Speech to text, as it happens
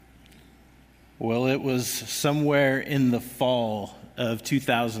Well, it was somewhere in the fall of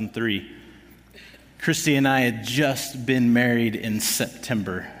 2003. Christy and I had just been married in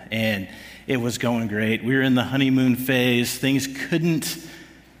September, and it was going great. We were in the honeymoon phase. Things couldn't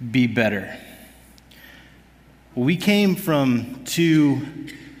be better. We came from two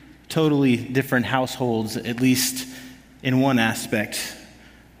totally different households, at least in one aspect.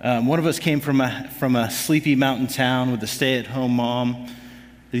 One of us came from a sleepy mountain town with a stay-at-home mom.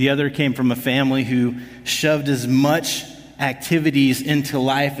 The other came from a family who shoved as much activities into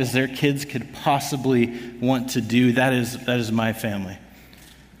life as their kids could possibly want to do. That is my family.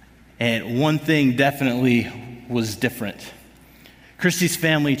 And one thing definitely was different. Christy's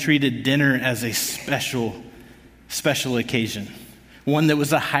family treated dinner as a special occasion. One that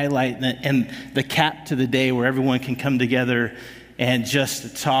was a highlight and the cap to the day where everyone can come together and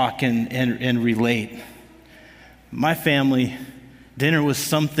just talk and relate. My family, dinner was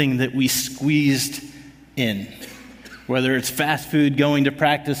something that we squeezed in. Whether it's fast food, going to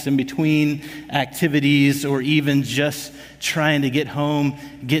practice in between activities, or even just trying to get home,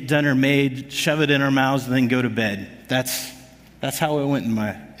 get dinner made, shove it in our mouths, and then go to bed. That's how it went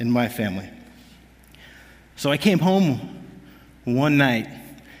in my family. So I came home one night,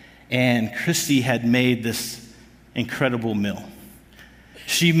 and Christy had made this incredible meal.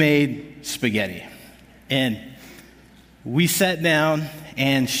 She made spaghetti. And we sat down,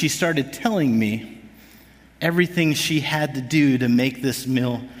 and she started telling me everything she had to do to make this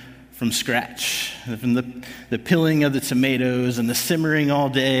meal from scratch. From the peeling of the tomatoes and the simmering all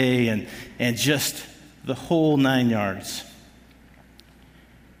day and just the whole 9 yards.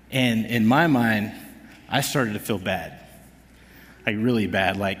 And in my mind, I started to feel bad. Like really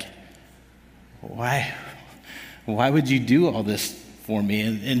bad. Like, why would you do all this for me?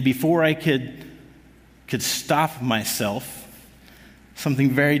 And before I could stop myself,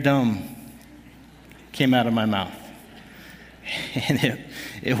 something very dumb came out of my mouth. And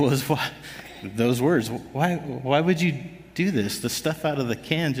it was those words. Why would you do this? The stuff out of the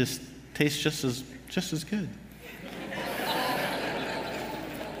can just tastes just as good.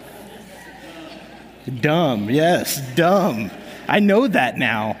 Dumb, yes, dumb. I know that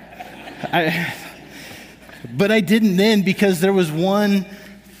now. But I didn't then, because there was one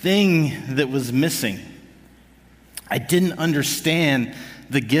thing that was missing. I didn't understand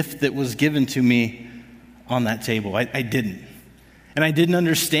the gift that was given to me on that table. I didn't. And I didn't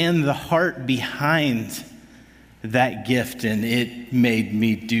understand the heart behind that gift, and it made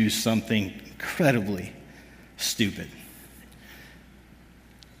me do something incredibly stupid.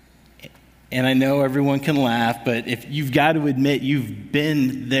 And I know everyone can laugh, but if you've got to admit you've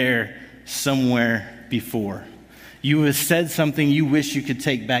been there somewhere before. You have said something you wish you could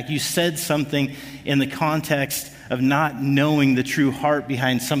take back. You said something in the context of not knowing the true heart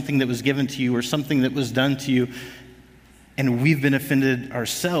behind something that was given to you or something that was done to you. And we've been offended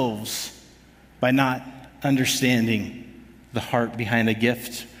ourselves by not understanding the heart behind a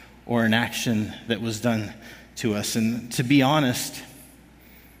gift or an action that was done to us. And to be honest,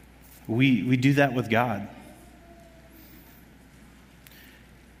 we do that with God.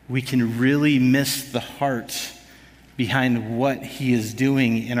 We can really miss the heart behind what He is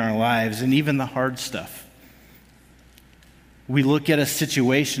doing in our lives, and even the hard stuff. We look at a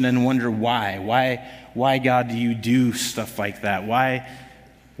situation and wonder why. Why, God, do you do stuff like that? Why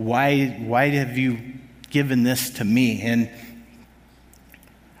have you given this to me? And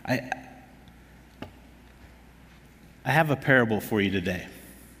I have a parable for you today.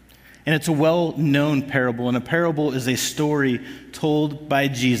 And it's a well-known parable. And a parable is a story told by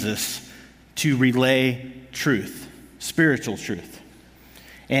Jesus to relay truth, spiritual truth.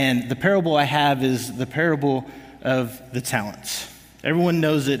 And the parable I have is the parable of the talents. Everyone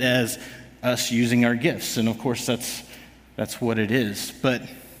knows it as us using our gifts, and of course that's what it is. But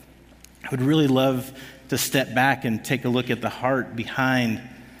I would really love to step back and take a look at the heart behind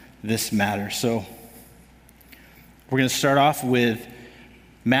this matter. So we're going to start off with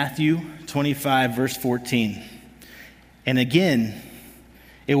Matthew 25, verse 14. And again,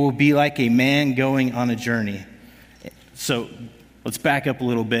 it will be like a man going on a journey. So let's back up a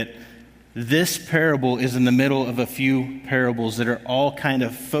little bit. This parable is in the middle of a few parables that are all kind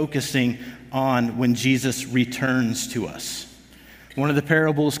of focusing on when Jesus returns to us. One of the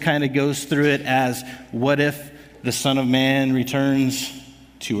parables kind of goes through it as, what if the Son of Man returns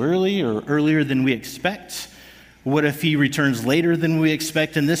too early or earlier than we expect? What if He returns later than we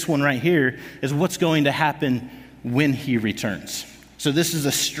expect? And this one right here is what's going to happen when He returns. So this is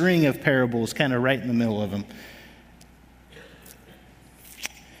a string of parables kind of right in the middle of them.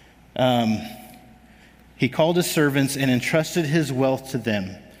 He called his servants and entrusted his wealth to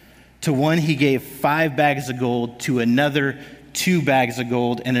them. To one he gave 5 bags of gold, to another 2 bags of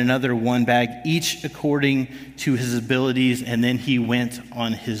gold, and another 1 bag, each according to his abilities, and then he went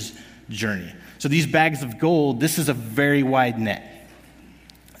on his journey. So these bags of gold, this is a very wide net.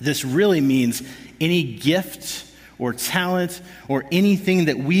 This really means any gift or talent or anything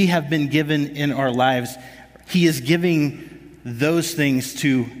that we have been given in our lives, he is giving those things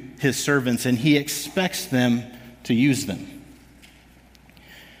to his servants, and he expects them to use them.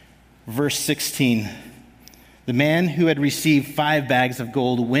 Verse 16, the man who had received 5 bags of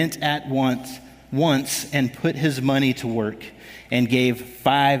gold went at once and put his money to work and gave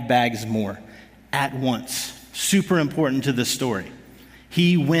 5 bags more. At once. Super important to the story.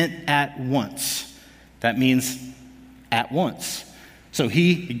 He went at once. That means at once. So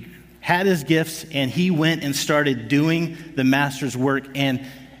he had his gifts and he went and started doing the master's work and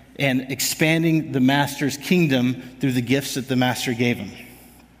expanding the master's kingdom through the gifts that the master gave him.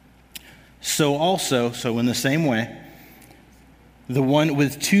 So in the same way, the one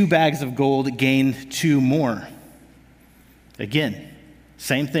with 2 bags of gold gained 2 more. Again,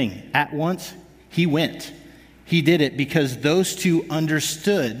 same thing. At once, he went. He did it because those 2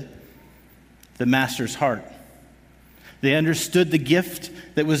 understood the master's heart. They understood the gift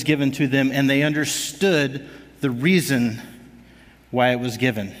that was given to them, and they understood the reason why it was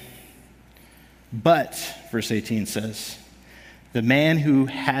given. But, verse 18 says, the man who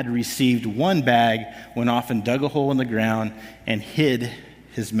had received 1 bag went off and dug a hole in the ground and hid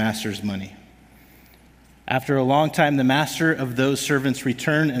his master's money. After a long time, the master of those servants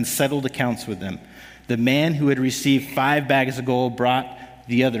returned and settled accounts with them. The man who had received 5 bags of gold brought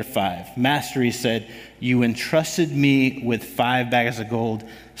the other 5. Master, he said, you entrusted me with 5 bags of gold.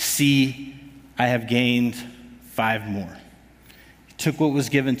 See, I have gained 5 more. He took what was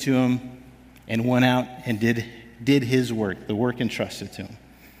given to him and went out and did his work, the work entrusted to him.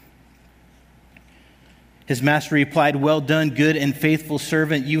 His master replied, well done, good and faithful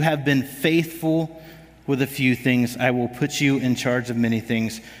servant. You have been faithful with a few things. I will put you in charge of many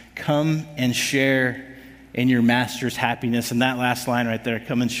things. Come and share in your master's happiness. And that last line right there,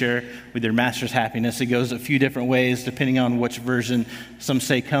 come and share with your master's happiness. It goes a few different ways depending on which version. Some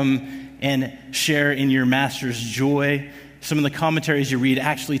say come and share in your master's joy. Some of the commentaries you read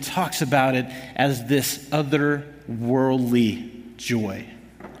actually talks about it as this otherworldly joy.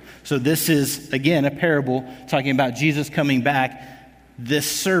 So this is, again, a parable talking about Jesus coming back. This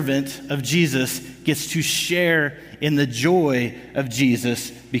servant of Jesus gets to share in the joy of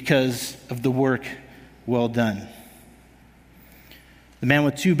Jesus because of the work well done. The man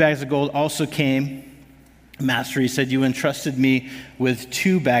with 2 bags of gold also came. Master, he said, you entrusted me with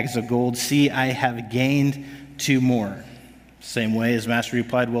 2 bags of gold. See, I have gained 2 more. Same way as master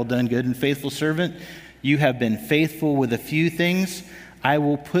replied, well done, good and faithful servant. You have been faithful with a few things. I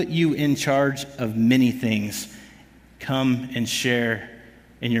will put you in charge of many things. Come and share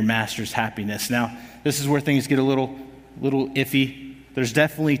in your master's happiness. Now, this is where things get a little iffy. There's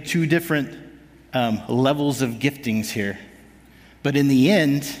definitely 2 different levels of giftings here. But in the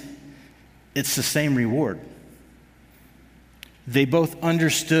end, it's the same reward. They both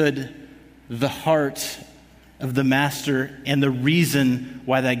understood the heart of the master and the reason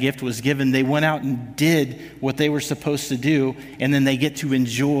why that gift was given. They went out and did what they were supposed to do, and then they get to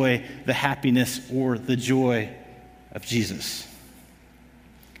enjoy the happiness or the joy of Jesus.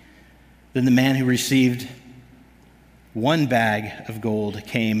 Then the man who received 1 bag of gold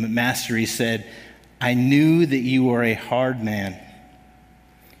came. Master, he said, I knew that you are a hard man,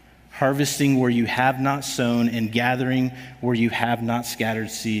 harvesting where you have not sown and gathering where you have not scattered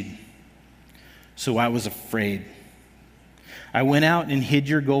seed. So I was afraid. I went out and hid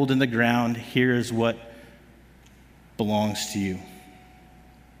your gold in the ground. Here is what belongs to you.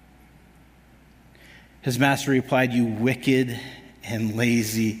 His master replied, you wicked and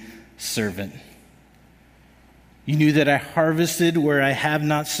lazy servant. You knew that I harvested where I have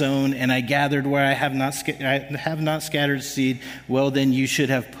not sown, and I gathered where I have not scattered seed. Well, then you should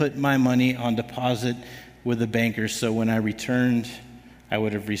have put my money on deposit with the bankers, so when I returned, I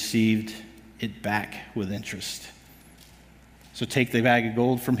would have received it back with interest. So take the bag of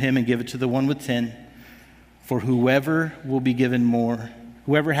gold from him and give it to the one with 10. For whoever has will be given more,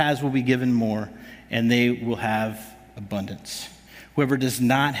 and they will have abundance. Whoever does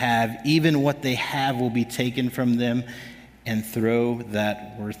not have, even what they have will be taken from them, and throw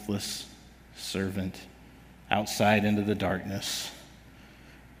that worthless servant outside into the darkness,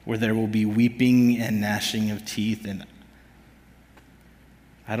 where there will be weeping and gnashing of teeth. And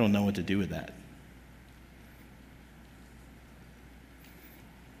I don't know what to do with that.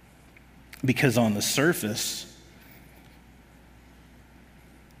 Because on the surface,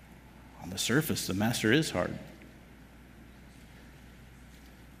 the surface, the master is hard.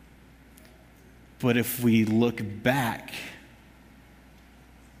 But if we look back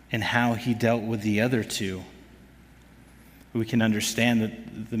and how he dealt with the other two, we can understand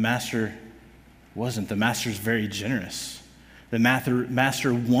that the master wasn't. The master's very generous. The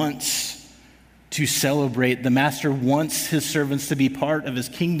master wants to celebrate. The master wants his servants to be part of his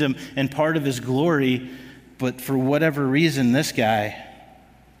kingdom and part of his glory. But for whatever reason, this guy,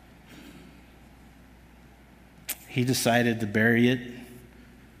 he decided to bury it,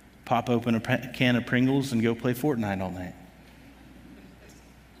 pop open a can of Pringles, and go play Fortnite all night.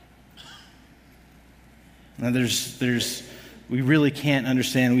 Now we really can't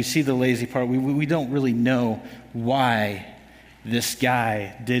understand. We see the lazy part. We don't really know why this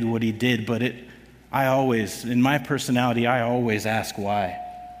guy did what he did, but in my personality, I always ask why.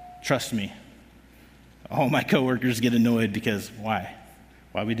 Trust me. All my coworkers get annoyed because why?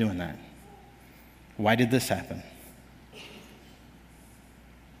 Why are we doing that? Why did this happen?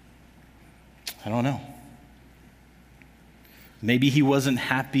 I don't know. Maybe he wasn't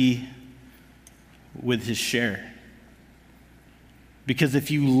happy with his share. Because if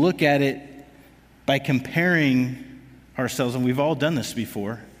you look at it by comparing ourselves, and we've all done this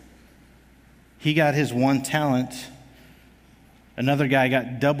before, he got his 1 talent, another guy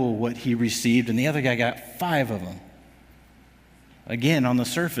got double what he received, and the other guy got 5 of them. Again, on the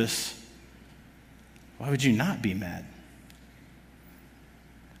surface, why would you not be mad?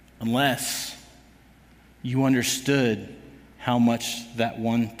 Unless you understood how much that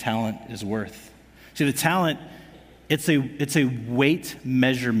 1 talent is worth. See, the talent, it's a weight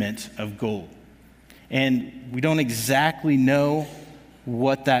measurement of gold. And we don't exactly know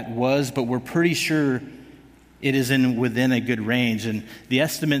what that was, but we're pretty sure it is within a good range. And the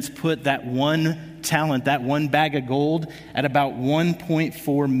estimates put that 1 talent, that 1 bag of gold, at about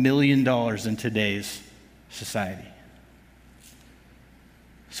 $1.4 million in today's society.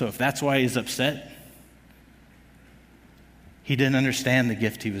 So if that's why he's upset, he didn't understand the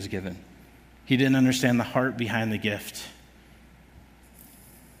gift he was given. He didn't understand the heart behind the gift.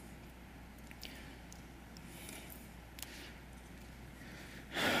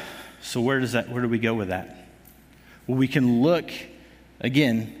 So where do we go with that? Well, we can look,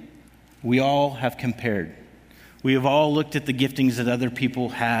 again, we all have compared. We have all looked at the giftings that other people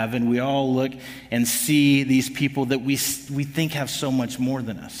have, and we all look and see these people that we think have so much more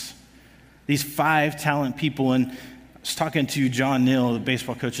than us. These 5 talent people, and I was talking to John Neal, the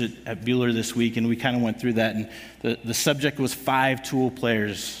baseball coach at Bueller this week, and we kind of went through that, and the subject was 5 tool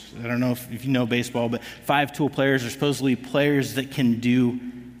players. I don't know if you know baseball, but 5 tool players are supposedly players that can do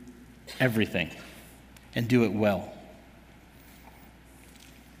everything and do it well.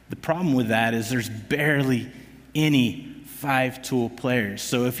 The problem with that is there's barely any 5-tool players.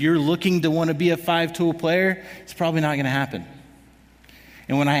 So if you're looking to want to be a 5-tool player, it's probably not going to happen.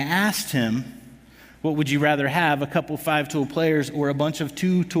 And when I asked him, what would you rather have, a couple 5-tool players or a bunch of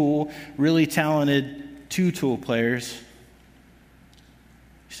 2-tool, really talented 2-tool players?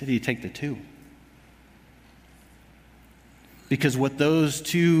 He said he'd take the 2. Because what those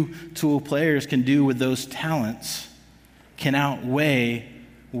 2-tool players can do with those talents can outweigh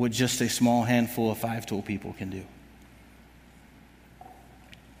what just a small handful of 5-tool people can do.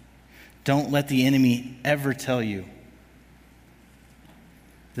 Don't let the enemy ever tell you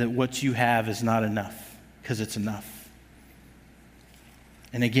that what you have is not enough, because it's enough.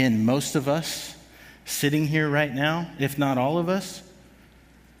 And again, most of us sitting here right now, if not all of us,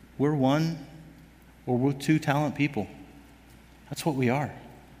 we're 1 or we're 2 talent people. That's what we are.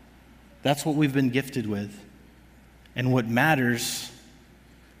 That's what we've been gifted with. And what matters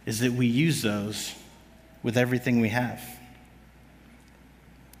is that we use those with everything we have.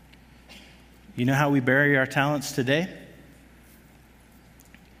 You know how we bury our talents today?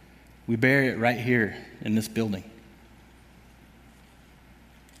 We bury it right here in this building.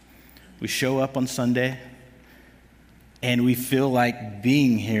 We show up on Sunday, and we feel like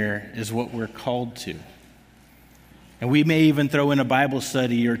being here is what we're called to. And we may even throw in a Bible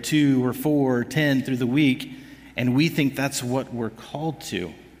study or 2 or 4 or 10 through the week, and we think that's what we're called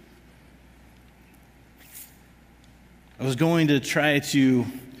to. I was going to try to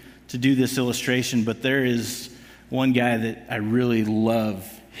do this illustration, but there is one guy that I really love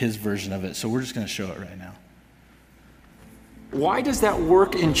his version of it, so we're just going to show it right now. Why does that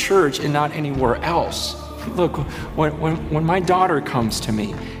work in church and not anywhere else? Look, when my daughter comes to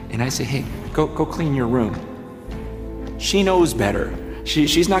me and I say, hey, go clean your room, she knows better.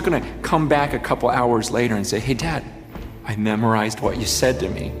 She's not going to come back a couple hours later and say, hey, Dad, I memorized what you said to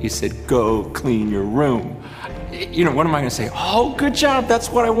me. You said, go clean your room. what am I going to say? Oh, good job, that's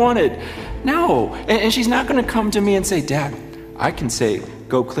what I wanted. No, and she's not going to come to me and say, Dad, I can say,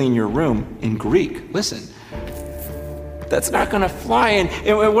 go clean your room in Greek. Listen, that's not going to fly.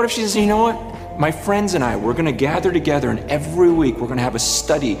 And what if she says, you know what? My friends and I, we're going to gather together, and every week we're going to have a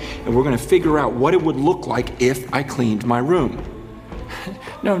study, and we're going to figure out what it would look like if I cleaned my room.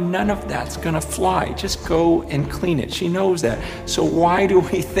 No, none of that's going to fly. Just go and clean it. She knows that. So why do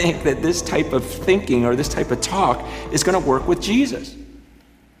we think that this type of thinking or this type of talk is going to work with Jesus?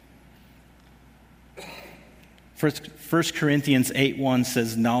 1 Corinthians 8:1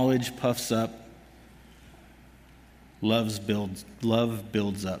 says, knowledge puffs up, love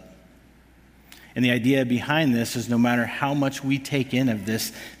builds up. And the idea behind this is no matter how much we take in of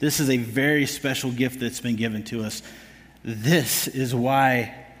this, this is a very special gift that's been given to us. This is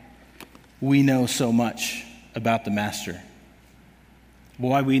why we know so much about the Master,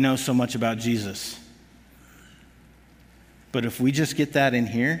 why we know so much about Jesus. But if we just get that in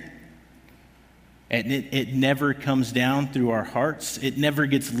here, and it never comes down through our hearts, it never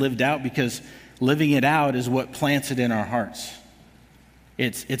gets lived out, because living it out is what plants it in our hearts.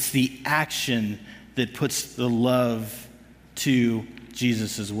 It's the action that puts the love to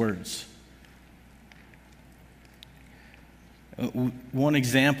Jesus' words. One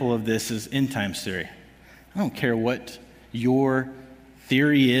example of this is end times theory. I don't care what your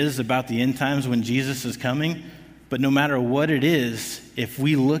theory is about the end times when Jesus is coming, but no matter what it is, if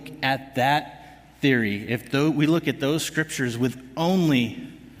we look at that theory, if we look at those scriptures with only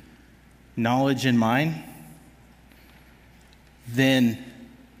knowledge in mind, then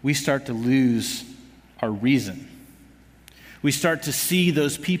we start to lose our reason. We start to see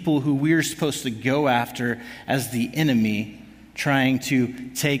those people who we're supposed to go after as the enemy, trying to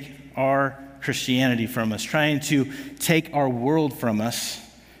take our Christianity from us, trying to take our world from us,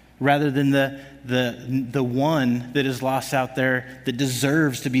 rather than the one that is lost out there that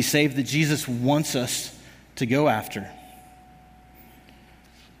deserves to be saved, that Jesus wants us to go after.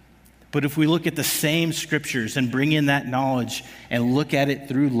 But if we look at the same scriptures and bring in that knowledge and look at it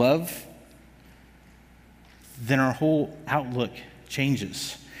through love, then our whole outlook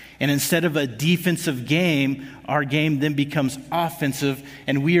changes. And instead of a defensive game, our game then becomes offensive,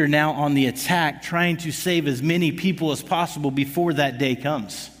 and we are now on the attack, trying to save as many people as possible before that day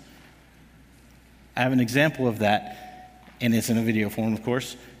comes. I have an example of that, and it's in a video form, of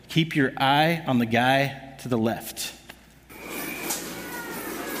course. Keep your eye on the guy to the left.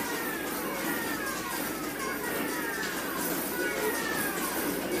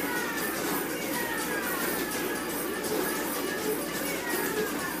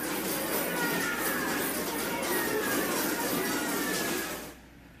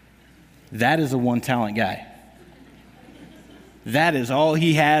 That is a one-talent guy. That is all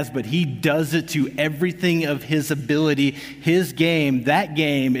he has, but he does it to everything of his ability. His game, that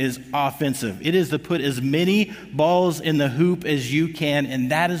game is offensive. It is to put as many balls in the hoop as you can,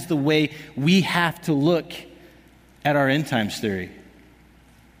 and that is the way we have to look at our end times theory.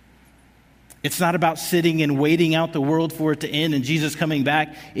 It's not about sitting and waiting out the world for it to end and Jesus coming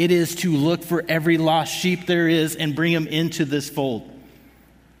back. It is to look for every lost sheep there is and bring them into this fold.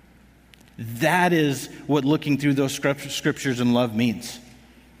 That is what looking through those scriptures in love means.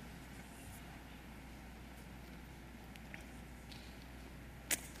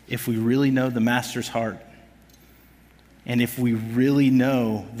 If we really know the Master's heart, and if we really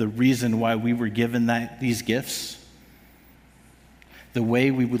know the reason why we were given these gifts, the way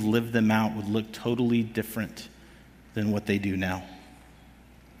we would live them out would look totally different than what they do now.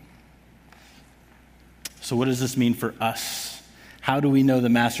 So what does this mean for us? How do we know the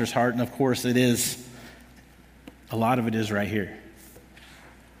Master's heart? And of course, a lot of it is right here.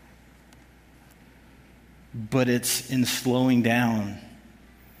 But it's in slowing down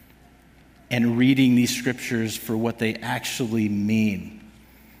and reading these scriptures for what they actually mean.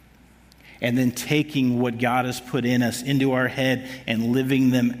 And then taking what God has put in us into our head and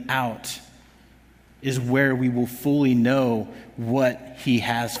living them out is where we will fully know what He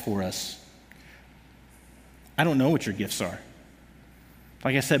has for us. I don't know what your gifts are.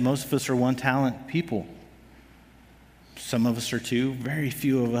 Like I said, most of us are one-talent people. Some of us are two. Very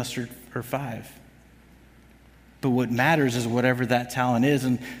few of us are five. But what matters is whatever that talent is.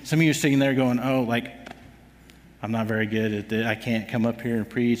 And some of you are sitting there going, I'm not very good at this. I can't come up here and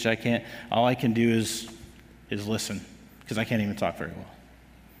preach. All I can do is listen, because I can't even talk very well.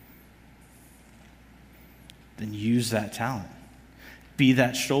 Then use that talent. Be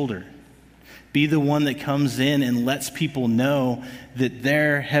that shoulder. Be the one that comes in and lets people know that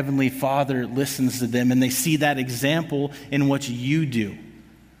their Heavenly Father listens to them, and they see that example in what you do.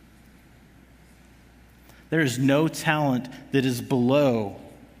 There is no talent that is below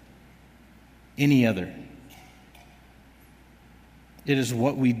any other. It is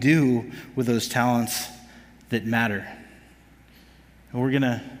what we do with those talents that matter. And we're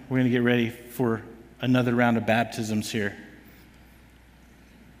gonna get ready for another round of baptisms here.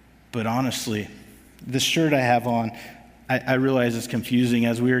 But honestly, this shirt I have on, I realize it's confusing.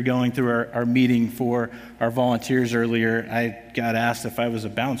 As we were going through our meeting for our volunteers earlier, I got asked if I was a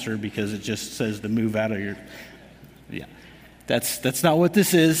bouncer because it just says to move out of your... Yeah, that's not what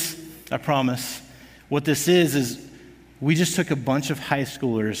this is, I promise. What this is we just took a bunch of high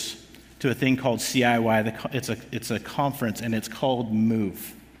schoolers to a thing called CIY. It's a conference, and it's called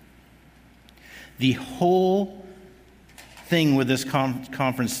Move. The whole thing with this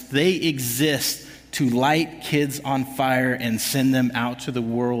conference, they exist to light kids on fire and send them out to the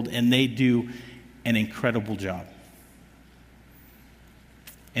world, and they do an incredible job.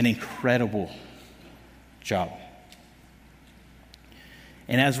 An incredible job.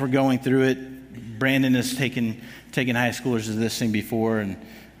 And as we're going through it, Brandon has taken high schoolers to this thing before, and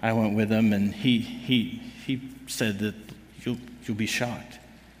I went with him, and he said that you'll be shocked.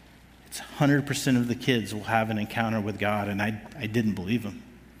 It's 100% of the kids will have an encounter with God, and I didn't believe him.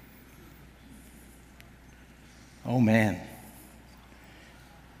 Oh man.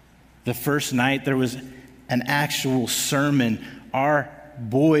 The first night there was an actual sermon. Our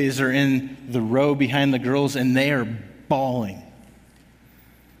boys are in the row behind the girls, and they are bawling.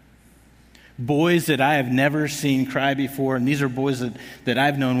 Boys that I have never seen cry before, and these are boys that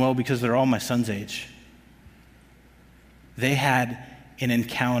I've known well because they're all my son's age. They had an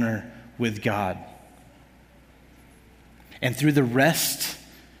encounter with God. And through the rest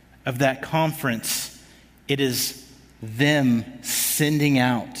of that conference, it is them sending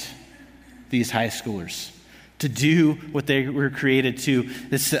out these high schoolers to do what they were created to.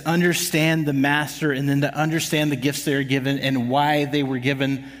 It's to understand the master and then to understand the gifts they are given and why they were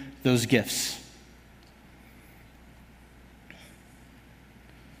given those gifts.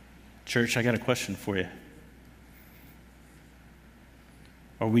 Church, I got a question for you.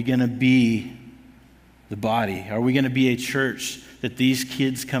 Are we going to be the body? Are we going to be a church that these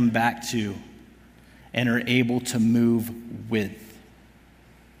kids come back to and are able to move with?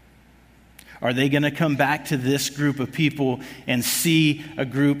 Are they going to come back to this group of people and see a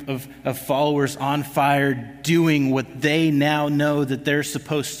group of followers on fire doing what they now know that they're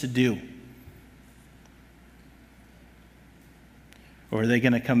supposed to do? Or are they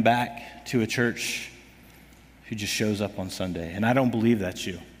going to come back to a church who just shows up on Sunday? And I don't believe that's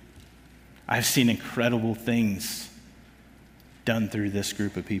you. I've seen incredible things done through this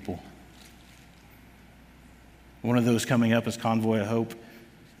group of people. One of those coming up is Convoy of Hope.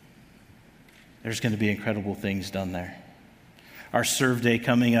 There's going to be incredible things done there. Our Serve Day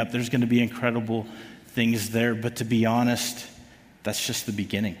coming up, there's going to be incredible things there. But to be honest, that's just the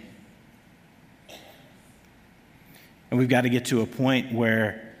beginning. And we've got to get to a point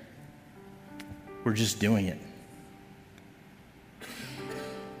where we're just doing it.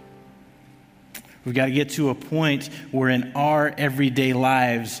 We've got to get to a point where in our everyday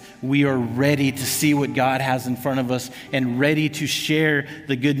lives, we are ready to see what God has in front of us and ready to share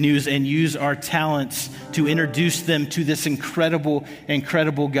the good news and use our talents to introduce them to this incredible,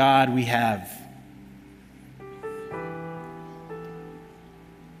 incredible God we have.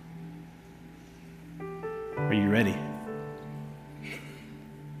 Are you ready?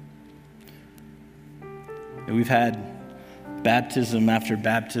 And we've had baptism after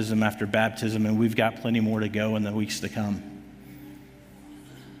baptism after baptism, and we've got plenty more to go in the weeks to come.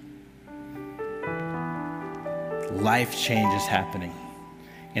 Life change is happening,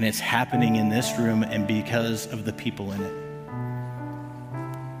 and it's happening in this room and because of the people in it.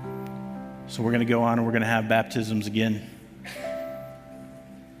 So we're going to go on and we're going to have baptisms again,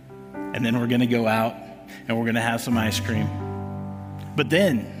 and then we're going to go out and we're going to have some ice cream. But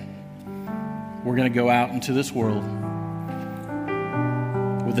then we're going to go out into this world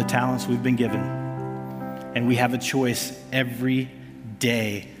with the talents we've been given. And we have a choice every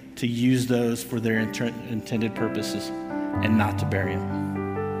day to use those for their intended purposes and not to bury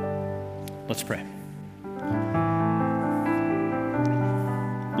them. Let's pray.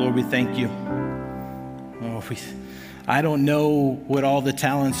 Lord, we thank you. I don't know what all the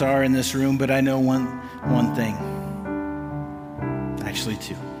talents are in this room, but I know one thing. Actually,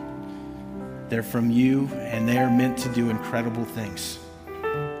 two. They're from you, and they are meant to do incredible things.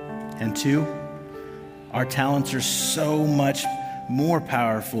 And two, our talents are so much more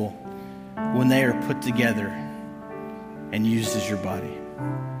powerful when they are put together and used as your body.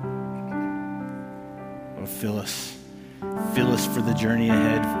 Oh, fill us. Fill us for the journey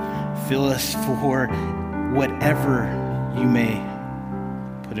ahead. Fill us for whatever you may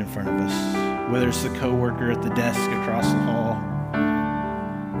put in front of us, whether it's the coworker at the desk across the hall,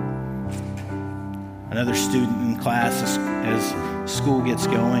 another student in class as school gets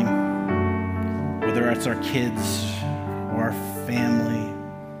going, whether it's our kids or our family,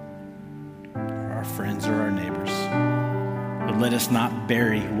 or our friends or our neighbors. But let us not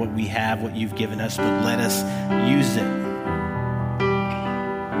bury what we have, what you've given us, but let us use it.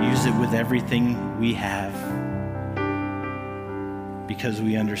 Use it with everything we have, because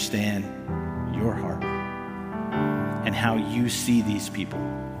we understand your heart and how you see these people.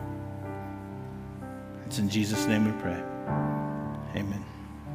 It's in Jesus' name we pray. Amen.